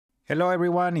Hello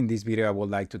everyone, in this video I would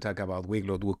like to talk about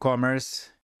Weglot Woocommerce.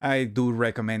 I do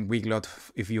recommend Weglot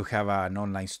if you have an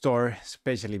online store,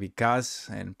 especially because,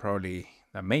 and probably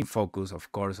the main focus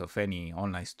of course of any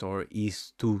online store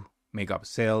is to make up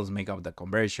sales, make up the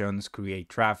conversions, create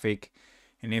traffic.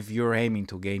 And if you're aiming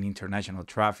to gain international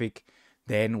traffic,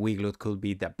 then Weglot could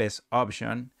be the best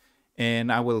option.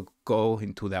 And I will go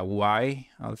into the why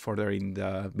further in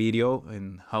the video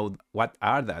and what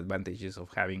are the advantages of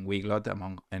having Weglot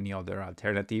among any other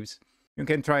alternatives. You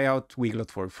can try out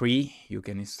Weglot for free. You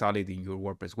can install it in your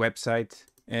WordPress website.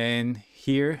 And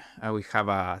here we have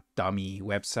a dummy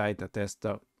website, a test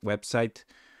website,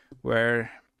 where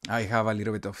I have a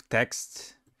little bit of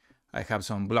text. I have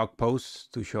some blog posts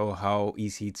to show how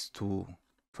easy it's to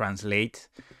translate.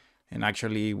 And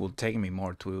actually it will take me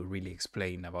more to really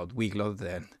explain about Weglot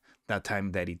than that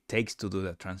time that it takes to do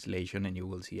the translation, and you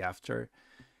will see after.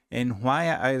 And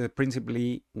why I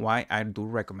do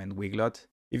recommend Weglot.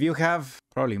 If you have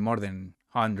probably more than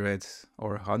hundreds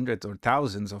or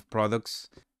thousands of products,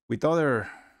 with other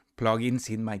plugins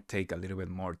it might take a little bit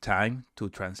more time to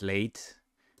translate.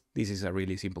 This is a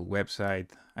really simple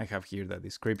website. I have here the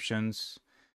descriptions,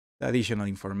 the additional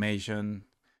information,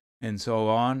 and so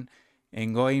on.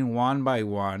 And going one by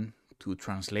one to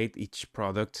translate each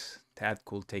product, that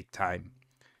could take time.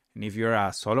 And if you're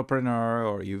a solopreneur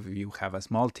or if you have a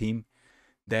small team,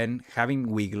 then having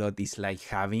Weglot is like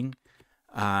having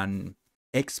an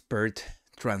expert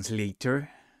translator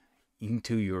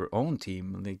into your own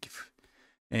team.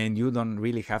 And you don't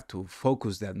really have to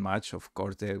focus that much. Of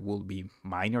course, there will be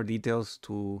minor details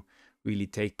to really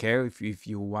take care if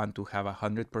you want to have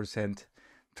 100%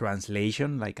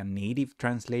 translation, like a native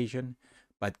translation,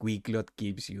 but Weglot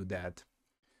gives you that.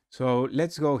 So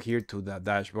let's go here to the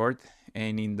dashboard,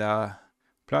 and in the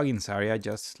plugins area,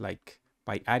 just like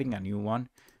by adding a new one,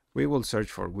 we will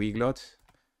search for Weglot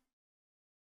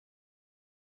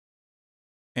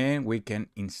and we can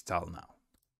install now.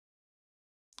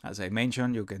 As I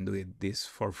mentioned, you can do this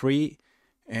for free,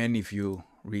 and if you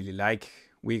really like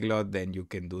Weglot, then you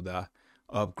can do the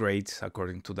upgrades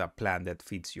according to the plan that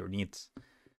fits your needs.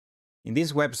 In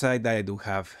this website, I do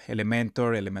have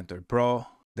Elementor Pro,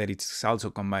 that it's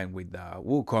also combined with the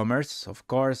WooCommerce, of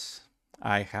course.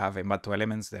 I have Envato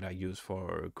elements that I use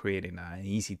for creating an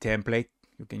easy template.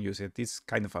 You can use it. It's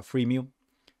kind of a freemium.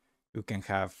 You can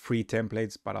have free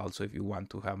templates, but also if you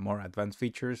want to have more advanced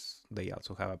features, they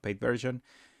also have a paid version.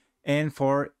 And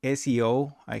for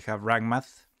SEO, I have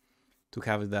RankMath to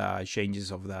have the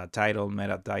changes of the title,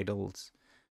 meta titles,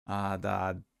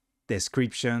 the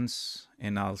descriptions,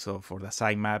 and also for the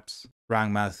sitemaps.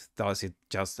 RankMath does it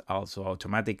just also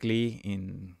automatically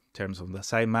in terms of the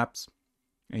sitemaps,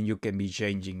 and you can be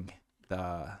changing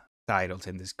the titles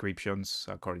and descriptions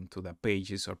according to the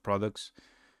pages or products.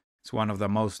 It's one of the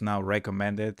most now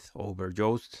recommended over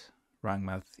Yoast.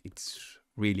 RankMath, it's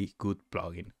really good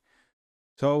plugin.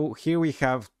 So here we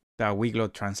have the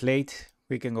Weglot Translate.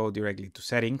 We can go directly to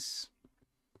settings.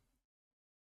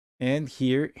 And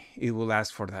here it will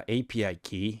ask for the API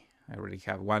key. I already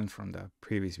have one from the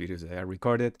previous videos that I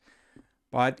recorded.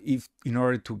 But in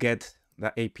order to get the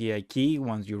API key,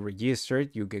 once you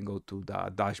registered, you can go to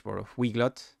the dashboard of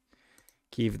Weglot,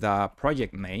 give the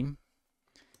project name,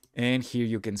 and here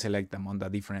you can select them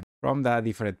from the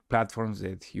different platforms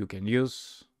that you can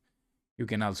use. You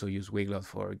can also use Weglot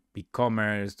for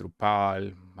BigCommerce,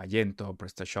 Drupal, Magento,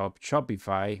 PrestaShop,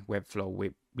 Shopify,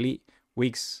 Webflow,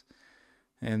 Wix,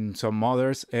 and some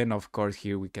others. And of course,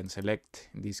 here we can select,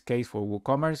 in this case for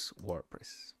WooCommerce,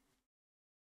 WordPress.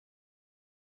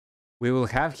 We will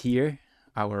have here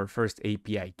our first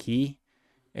API key,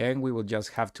 and we will just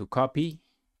have to copy,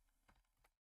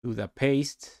 do the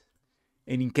paste.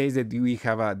 And in case that we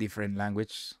have a different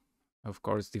language, of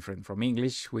course, different from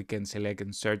English, we can select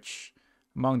and search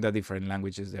among the different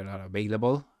languages that are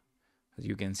available. As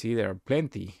you can see, there are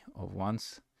plenty of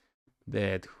ones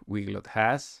that Weglot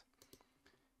has.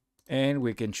 And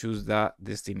we can choose the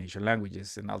destination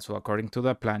languages. And also according to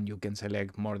the plan, you can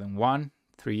select more than 1,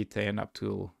 3, 10, up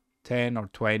to 10 or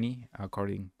 20,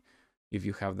 according if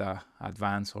you have the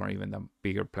advanced or even the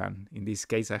bigger plan. In this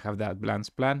case, I have the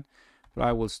advanced plan, but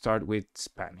I will start with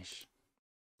Spanish.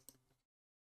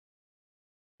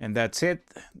 And that's it.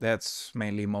 That's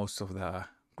mainly most of the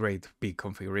great big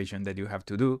configuration that you have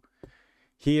to do.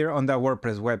 Here on the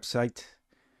WordPress website,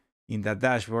 in the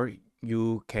dashboard,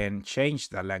 you can change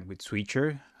the language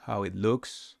switcher, how it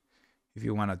looks, if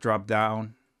you want to drop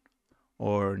down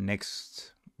or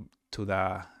next to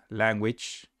the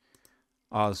language.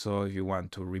 Also, if you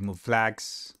want to remove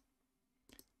flags,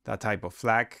 the type of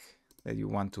flag that you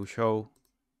want to show,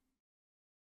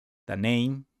 the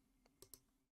name,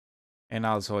 And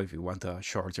also if you want a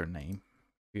shorter name.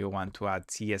 If you want to add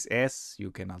CSS, you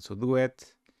can also do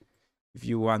it. If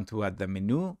you want to add the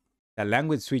menu, the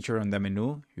language switcher on the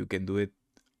menu, you can do it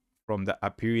from the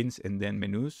appearance and then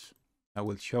menus. I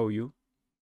will show you.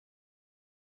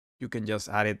 You can just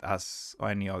add it as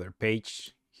any other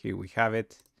page. Here we have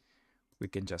it. We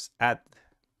can just add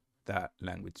the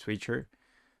language switcher.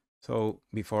 So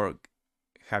before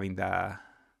having the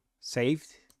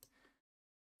saved,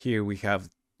 here we have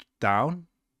down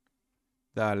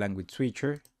the language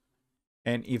switcher.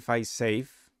 And if I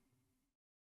save,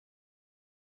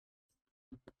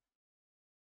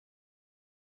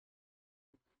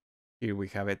 here we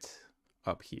have it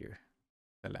up here,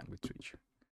 the language switcher.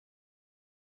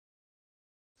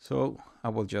 So I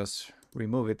will just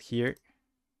remove it here.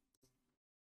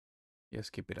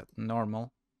 Just keep it at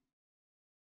normal.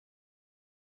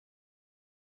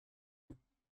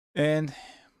 And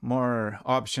more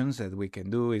options that we can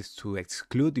do is to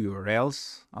exclude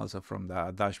URLs, also from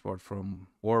the dashboard from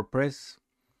WordPress.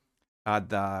 Add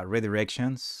the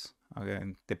redirections.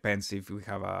 Again, depends if we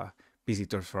have a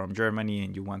visitors from Germany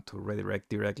and you want to redirect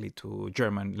directly to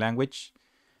German language.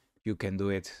 You can do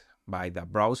it by the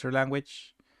browser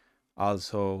language.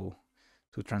 Also,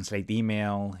 to translate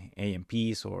email,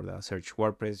 AMPs, or the search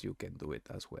WordPress, you can do it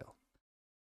as well.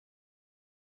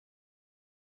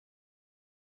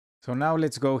 So now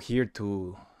let's go here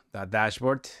to the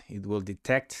dashboard. It will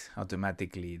detect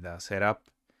automatically the setup.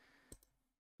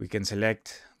 We can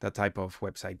select the type of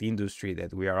website industry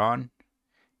that we are on. In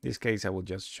this case, I will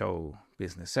just show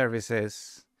business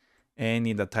services. And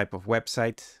in the type of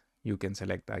website, you can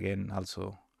select again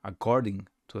also according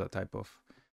to the type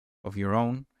of your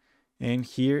own. And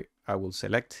here I will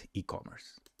select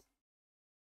e-commerce.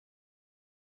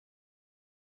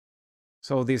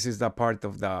 So this is the part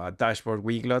of the dashboard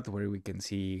Weglot where we can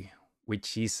see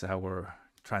which is our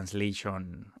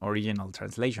translation, original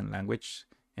translation language,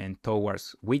 and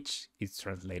towards which it's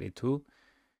translated to.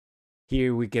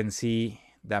 Here we can see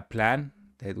the plan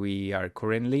that we are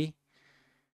currently.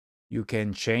 You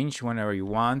can change whenever you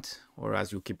want, or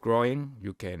as you keep growing,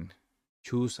 you can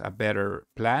choose a better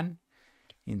plan.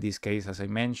 In this case, as I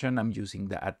mentioned, I'm using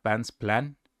the advanced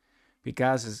plan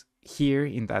because here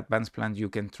in the advanced plan, you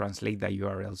can translate the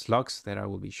URL slots that I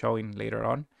will be showing later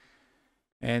on.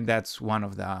 And that's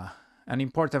an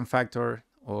important factor,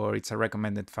 or it's a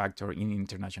recommended factor in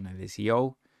international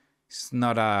SEO. It's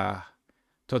not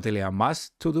totally a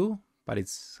must to do, but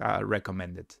it's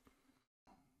recommended.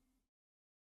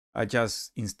 I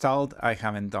just installed, I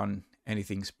haven't done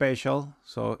anything special.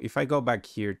 So if I go back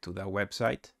here to the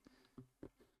website,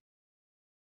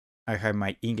 I have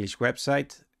my English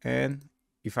website, and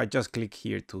if I just click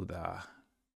here to the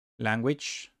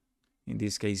language, in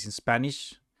this case in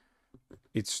Spanish,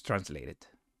 it's translated.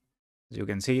 As you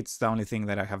can see, it's the only thing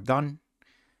that I have done,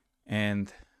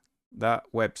 and the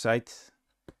website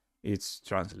it's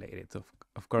translated.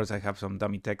 Of course, I have some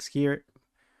dummy text here,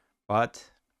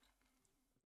 but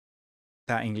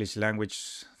the English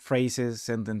language phrases,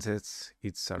 sentences,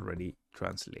 it's already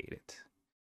translated.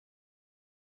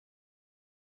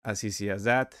 As easy as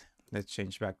that. Let's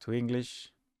change back to English.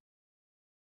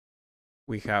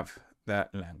 We have the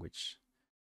language.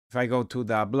 If I go to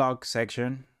the blog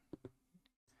section,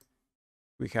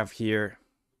 we have here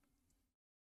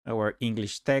our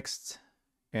English text.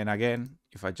 And again,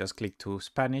 if I just click to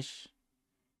Spanish,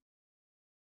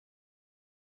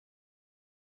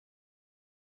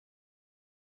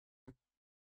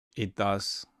 it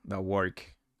does the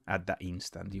work at the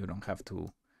instant. You don't have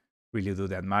to really do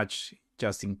that much.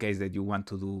 Just in case that you want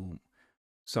to do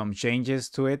some changes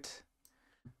to it,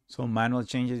 some manual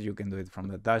changes, you can do it from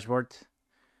the dashboard.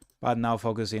 But now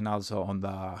focusing also on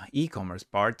the e-commerce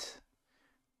part,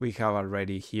 we have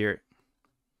already here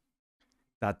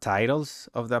the titles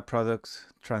of the products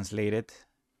translated.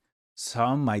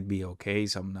 Some might be okay,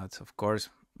 some not, of course,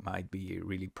 might be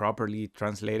really properly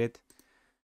translated.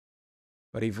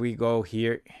 But if we go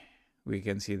here, we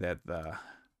can see that the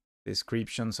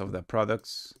descriptions of the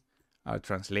products are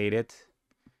translated.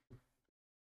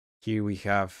 Here we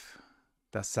have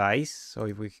the size. So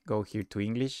if we go here to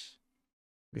English,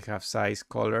 we have size,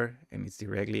 color, and it's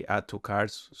directly add to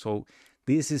carts. So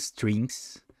this is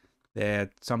strings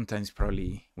that sometimes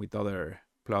probably with other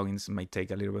plugins might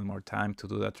take a little bit more time to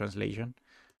do the translation.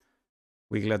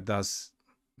 Weglot does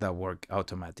the work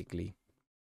automatically.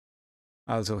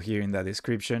 Also here in the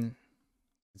description,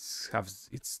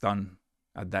 it's done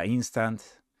at the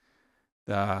instant.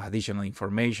 The additional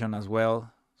information as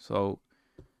well. So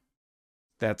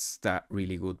that's the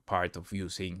really good part of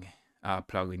using a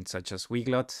plugin such as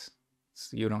Weglot.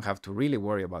 So you don't have to really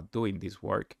worry about doing this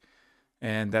work.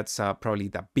 And that's probably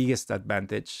the biggest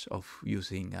advantage of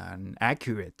using an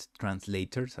accurate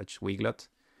translator such as Weglot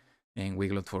and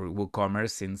Weglot for WooCommerce,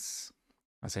 since,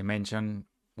 as I mentioned,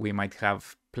 we might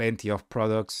have plenty of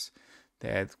products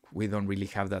that we don't really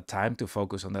have the time to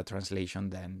focus on the translation.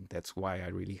 Then that's why I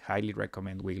really highly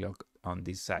recommend Weglot on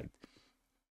this site.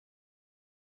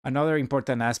 Another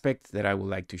important aspect that I would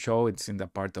like to show, it's in the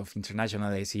part of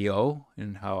international SEO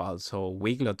and how also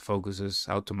Weglot focuses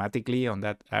automatically on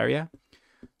that area.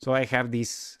 So I have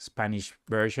this Spanish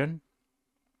version.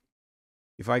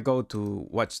 If I go to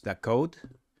watch the code,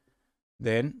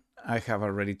 then I have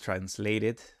already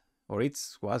translated, or it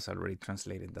was already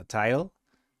translated, the title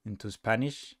into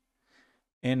Spanish,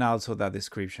 and also the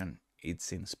description,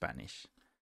 it's in Spanish.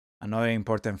 Another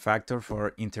important factor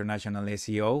for international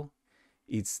SEO,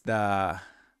 it's the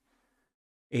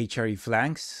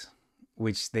Hreflangs,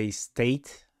 which they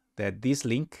state that this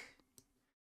link,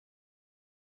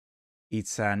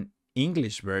 it's an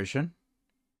English version,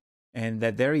 and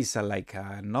that there is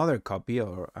another copy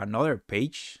or another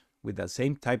page with the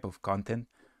same type of content,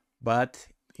 but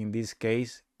in this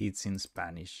case, it's in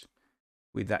Spanish.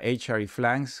 With the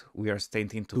Hreflangs, we are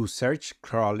stating to search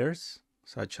crawlers,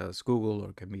 such as Google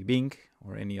or can be Bing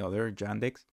or any other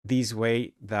Yandex. This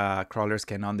way, the crawlers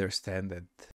can understand that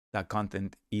the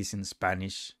content is in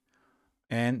Spanish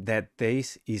and that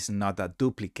this is not a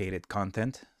duplicated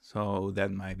content. So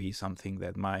that might be something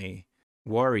that might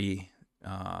worry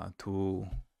to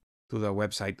the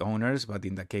website owners. But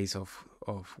in the case of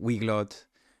Weglot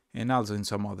and also in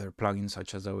some other plugins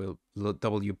such as the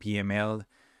wpml,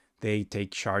 they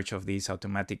take charge of this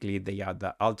automatically. They add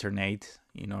the alternate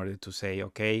in order to say,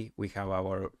 okay, we have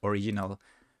our original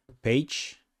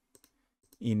page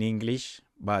in English,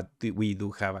 but we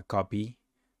do have a copy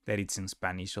that it's in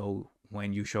Spanish. So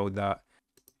when you show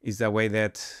is the way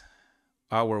that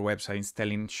our website is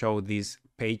telling, show this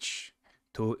page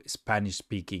to Spanish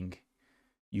speaking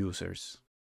users.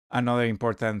 Another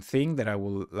important thing that I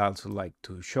would also like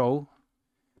to show,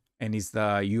 and is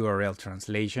the URL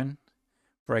translation.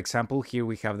 For example, here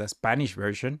we have the Spanish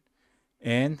version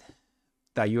and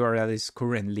the URL is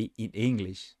currently in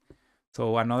English.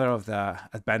 So another of the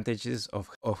advantages of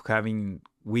having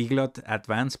Weglot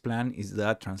Advanced Plan is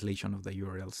the translation of the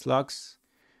URL slugs.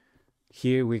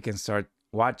 Here we can start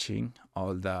watching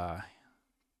all the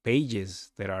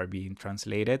pages that are being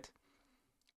translated.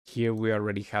 Here we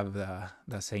already have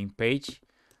the same page.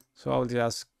 So I'll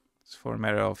just, for a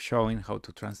matter of showing how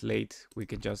to translate, we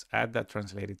can just add the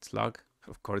translated slug.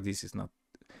 Of course, this is not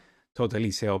totally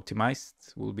SEO optimized.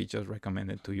 It will be just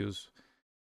recommended to use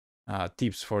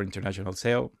tips for international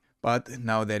SEO. But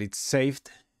now that it's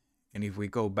saved, and if we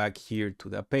go back here to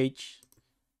the page,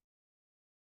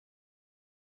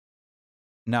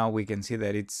 now we can see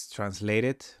that it's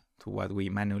translated to what we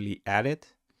manually added.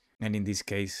 And in this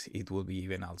case, it will be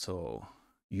even also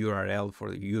URL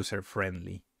for user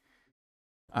friendly.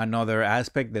 Another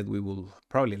aspect that we will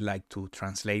probably like to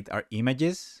translate are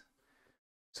images.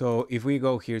 So if we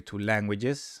go here to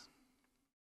languages,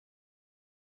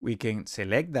 we can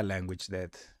select the language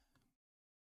that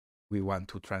we want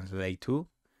to translate to.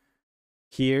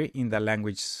 Here in the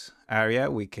language area,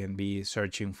 we can be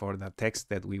searching for the text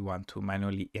that we want to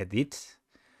manually edit.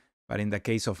 But in the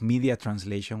case of media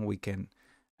translation, we can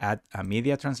add a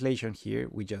media translation here.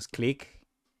 We just click.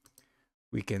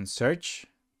 We can search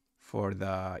for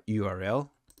the URL.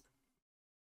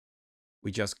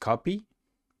 We just copy.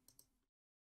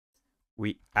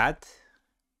 We add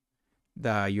the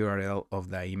URL of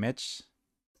the image,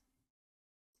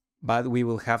 but we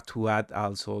will have to add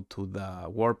also to the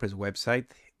WordPress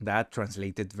website that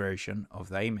translated version of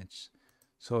the image.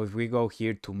 So if we go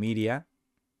here to media,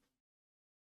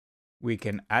 we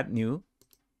can add new,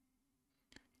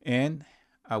 and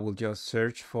I will just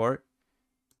search for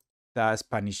the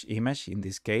Spanish image in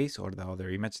this case, or the other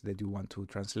image that you want to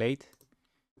translate.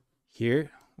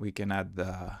 Here we can add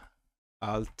the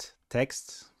alt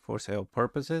text for SEO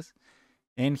purposes,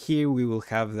 and here we will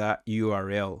have the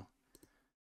URL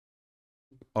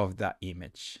of the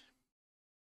image.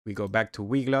 We go back to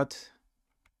Weglot,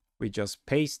 we just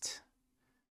paste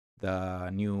the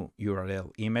new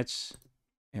URL image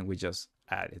and we just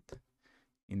add it.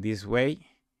 In this way,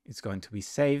 it's going to be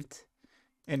saved.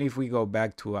 And if we go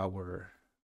back to our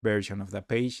version of the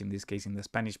page, in this case in the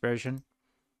Spanish version,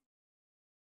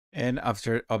 and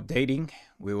after updating,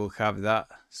 we will have the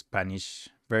Spanish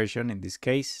version in this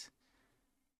case,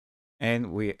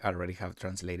 and we already have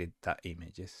translated the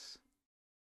images.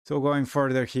 So going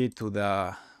further here to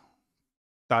the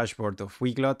dashboard of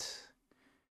Weglot,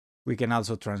 we can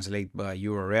also translate by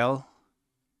URL.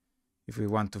 If we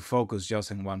want to focus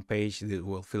just on one page, it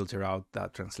will filter out the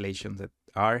translations that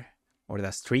are, or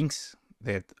the strings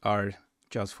that are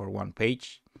just for one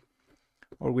page.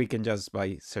 Or we can just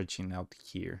by searching out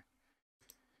here.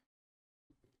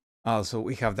 Also,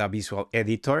 we have the visual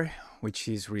editor, which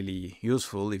is really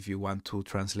useful if you want to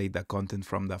translate the content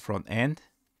from the front end.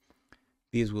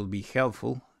 This will be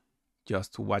helpful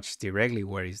just to watch directly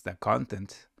where is the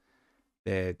content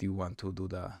that you want to do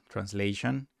the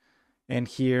translation. And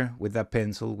here with the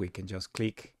pencil, we can just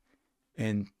click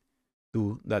and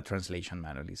do the translation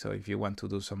manually. So if you want to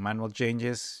do some manual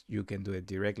changes, you can do it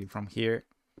directly from here.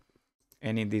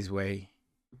 And in this way,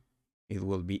 it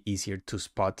will be easier to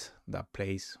spot the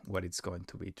place where it's going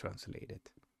to be translated.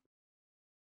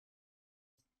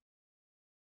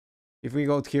 If we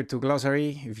go here to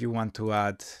glossary, if you want to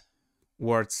add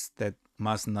words that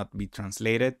must not be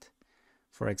translated,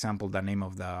 for example, the name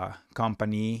of the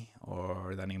company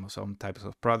or the name of some types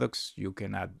of products, you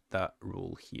can add the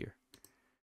rule here.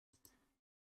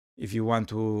 If you want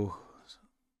to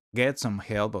get some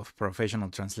help of professional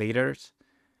translators,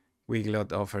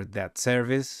 Weglot offers that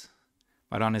service,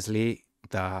 but honestly,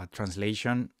 the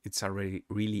translation, it's already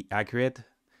really accurate.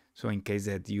 So in case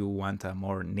that you want a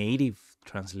more native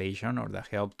translation or the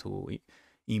help to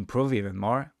improve even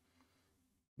more,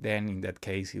 then in that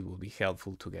case, it will be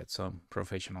helpful to get some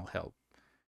professional help.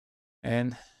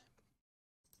 And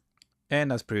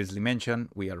as previously mentioned,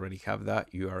 we already have the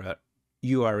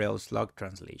URL slug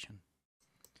translation.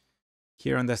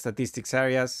 Here on the statistics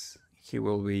areas, he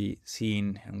will be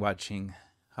seeing and watching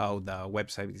how the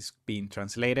website is being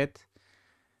translated.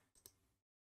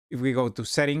 If we go to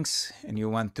settings and you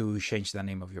want to change the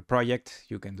name of your project,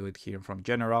 you can do it here from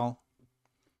general.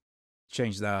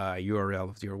 Change the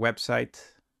URL of your website,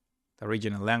 the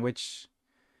original language,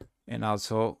 and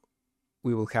also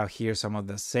we will have here some of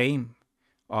the same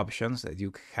options that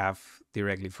you have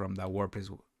directly from the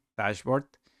WordPress dashboard,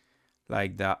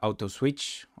 like the auto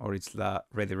switch, or it's the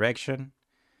redirection.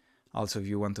 Also, if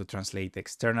you want to translate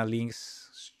external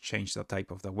links, change the type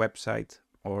of the website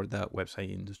or the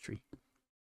website industry.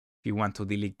 If you want to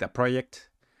delete the project,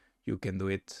 you can do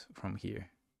it from here.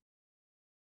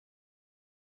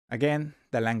 Again,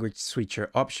 the language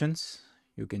switcher options,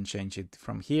 you can change it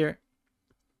from here.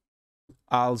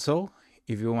 Also,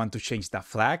 if you want to change the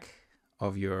flag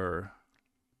of your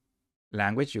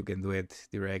language, you can do it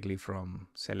directly from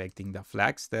selecting the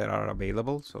flags that are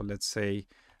available. So let's say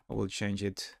I will change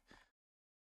it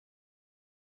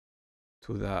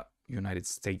to the United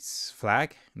States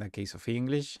flag in the case of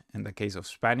English. In the case of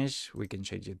Spanish, we can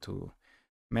change it to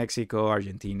Mexico,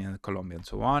 Argentina, Colombia, and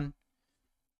so on.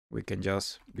 We can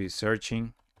just be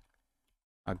searching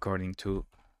according to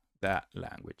that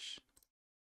language.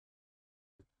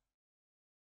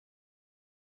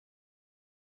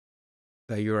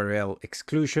 The URL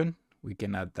exclusion, we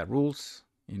can add the rules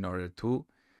in order to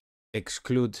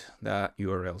exclude the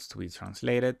URLs to be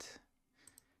translated.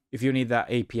 If you need the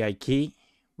API key,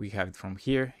 we have it from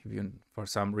here. If you, for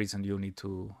some reason, you need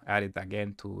to add it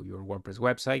again to your WordPress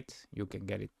website, you can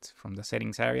get it from the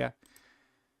settings area.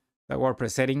 The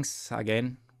WordPress settings,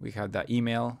 again, we have the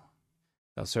email,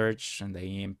 the search, and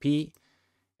the EMP.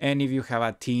 And if you have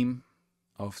a team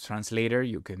of translator,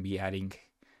 you can be adding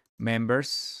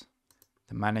members,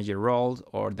 the manager role,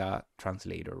 or the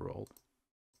translator role.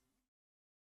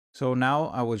 So now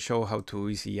I will show how to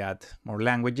easily add more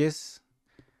languages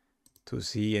to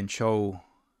see and show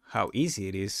how easy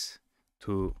it is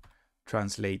to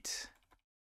translate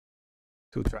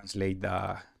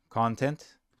the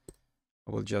content.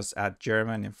 I will just add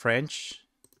German and French.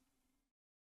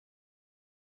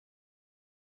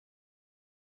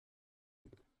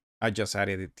 I just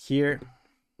added it here.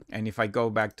 And if I go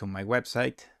back to my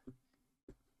website,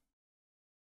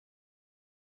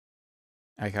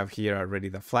 I have here already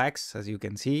the flags, as you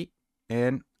can see,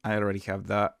 and I already have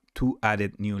the 2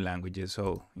 added new languages.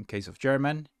 So in case of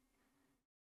German,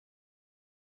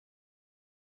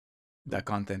 the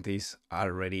content is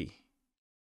already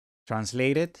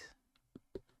translated.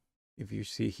 If you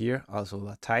see here, also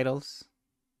the titles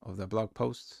of the blog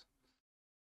posts.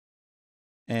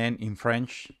 And in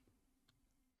French,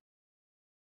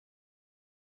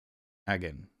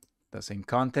 again, the same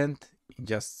content in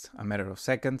just a matter of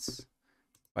seconds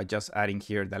by just adding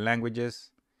here the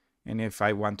languages. And if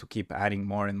I want to keep adding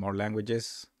more and more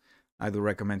languages, I do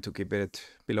recommend to keep it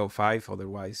below 5.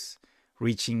 Otherwise,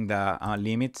 reaching the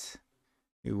limit,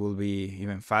 it will be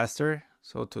even faster.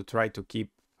 So to try to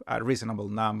keep a reasonable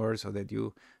number so that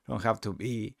you don't have to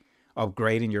be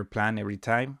upgrading your plan every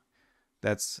time.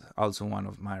 That's also one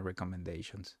of my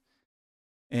recommendations.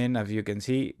 And as you can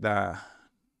see, the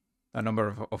the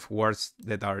number of words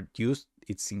that are used,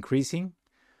 it's increasing.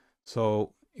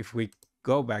 So if we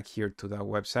go back here to the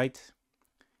website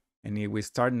and if we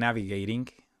start navigating,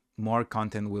 more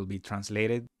content will be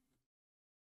translated.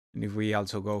 And if we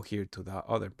also go here to the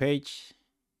other page,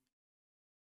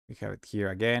 we have it here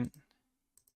again.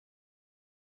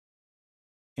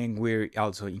 And we're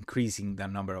also increasing the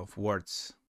number of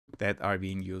words that are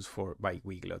being used by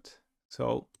Weglot.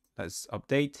 So let's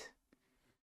update.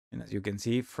 And as you can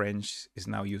see, French is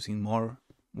now using more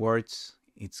words.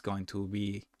 It's going to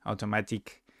be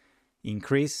automatic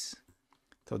increase.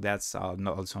 So that's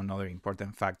also another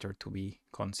important factor to be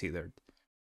considered.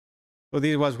 So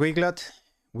this was Weglot.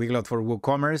 Weglot for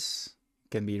WooCommerce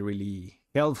can be really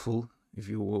helpful if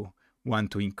you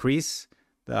want to increase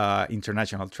the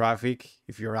international traffic,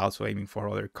 if you're also aiming for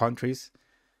other countries.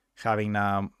 Having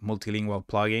a multilingual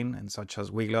plugin and such as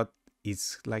Weglot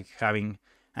is like having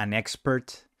an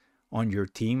expert on your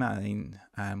team, a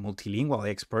multilingual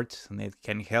expert, and it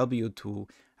can help you to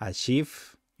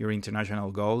achieve your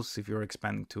international goals if you're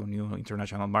expanding to new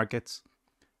international markets.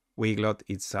 Weglot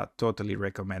is a totally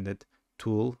recommended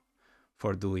tool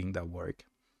for doing that work.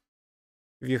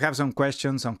 If you have some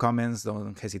questions, some comments,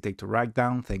 don't hesitate to write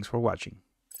down. Thanks for watching.